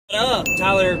What up?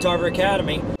 Tyler here at Tarver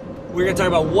Academy. We're going to talk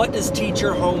about what does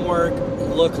teacher homework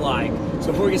look like. So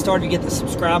before we get started, you get the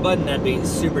subscribe button. That'd be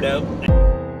super dope.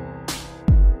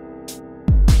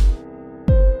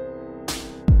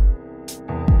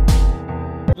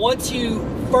 Once you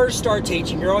first start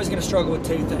teaching, you're always going to struggle with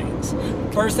two things.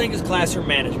 First thing is classroom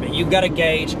management. You've got to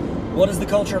gauge what is the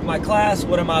culture of my class,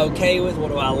 what am I okay with, what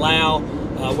do I allow,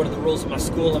 what are the rules of my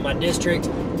school and my district,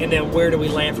 and then where do we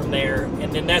land from there.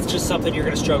 And then that's just something you're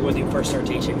going to struggle with when you first start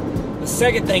teaching. The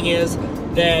second thing is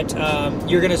that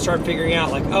you're going to start figuring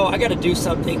out like, oh, I got to do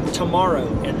something tomorrow,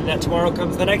 and then that tomorrow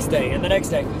comes the next day and the next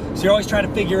day. So you're always trying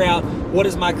to figure out what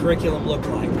does my curriculum look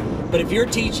like. But if you're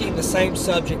teaching the same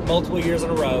subject multiple years in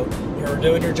a row, you're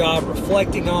doing your job,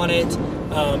 reflecting on it,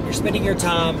 you're spending your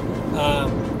time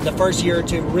the first year or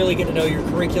two really getting to know your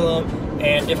curriculum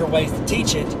and different ways to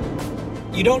teach it,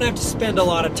 you don't have to spend a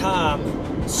lot of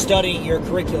time studying your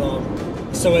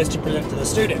curriculum so as to present to the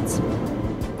students.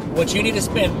 What you need to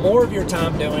spend more of your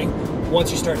time doing once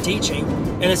you start teaching,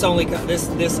 and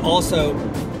this also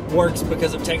works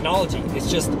because of technology.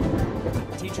 It's just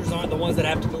teachers aren't the ones that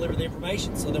have to deliver the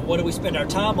information. So then what do we spend our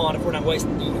time on if we're not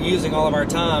using all of our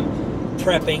time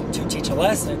prepping to teach a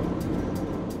lesson?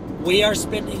 We are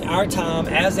spending our time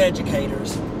as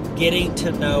educators getting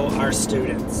to know our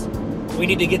students. We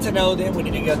need to get to know them. We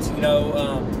need to get to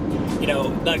know,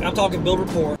 like I'm talking build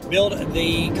rapport, build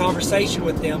the conversation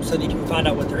with them so that you can find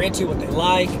out what they're into, what they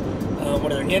like,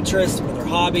 what are their interests, what are their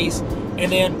hobbies.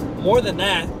 And then more than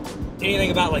that, anything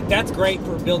about like that's great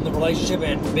for building the relationship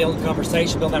and building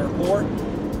conversation, building that rapport.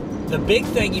 The big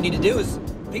thing you need to do is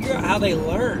figure out how they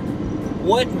learn.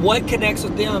 What connects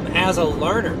with them as a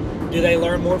learner? Do they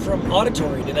learn more from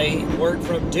auditory? Do they work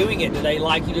from doing it? Do they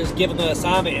like you to just give them the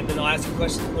assignment and then they'll ask you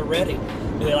questions when they're ready?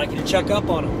 Do they like you to check up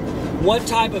on them? What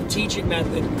type of teaching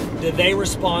method do they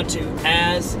respond to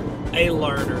as a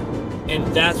learner? And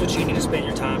that's what you need to spend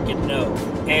your time getting to know.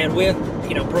 And with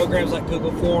programs like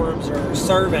Google Forms or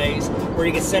surveys where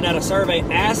you can send out a survey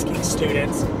asking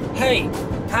students, hey,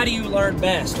 how do you learn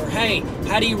best? Or hey,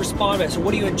 how do you respond best? Or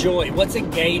what do you enjoy? What's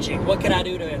engaging? What can I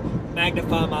do to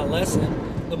magnify my lesson?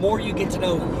 The more you get to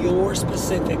know your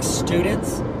specific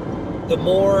students, the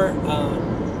more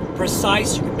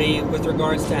precise you can be with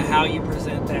regards to how you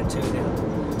present that to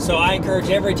them. So I encourage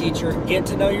every teacher, get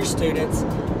to know your students.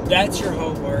 That's your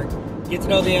homework. Get to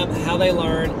know them, how they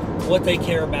learn, what they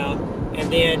care about,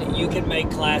 and then you can make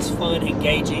class fun,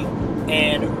 engaging,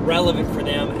 and relevant for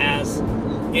them as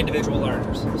individual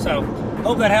learners. So,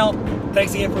 hope that helped.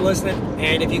 Thanks again for listening,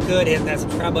 and if you could, hit that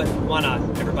subscribe button. Why not?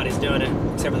 Everybody's doing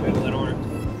it, except for the people that aren't.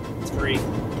 It's free.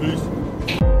 Peace.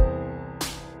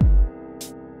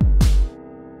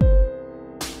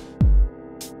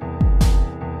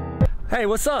 Hey,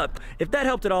 what's up? If that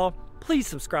helped at all, please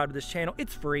subscribe to this channel.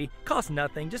 It's free, costs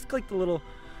nothing. Just click the little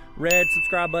red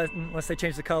subscribe button unless they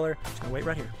change the color. I'm just gonna wait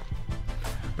right here.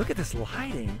 Look at this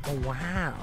lighting. Oh, wow.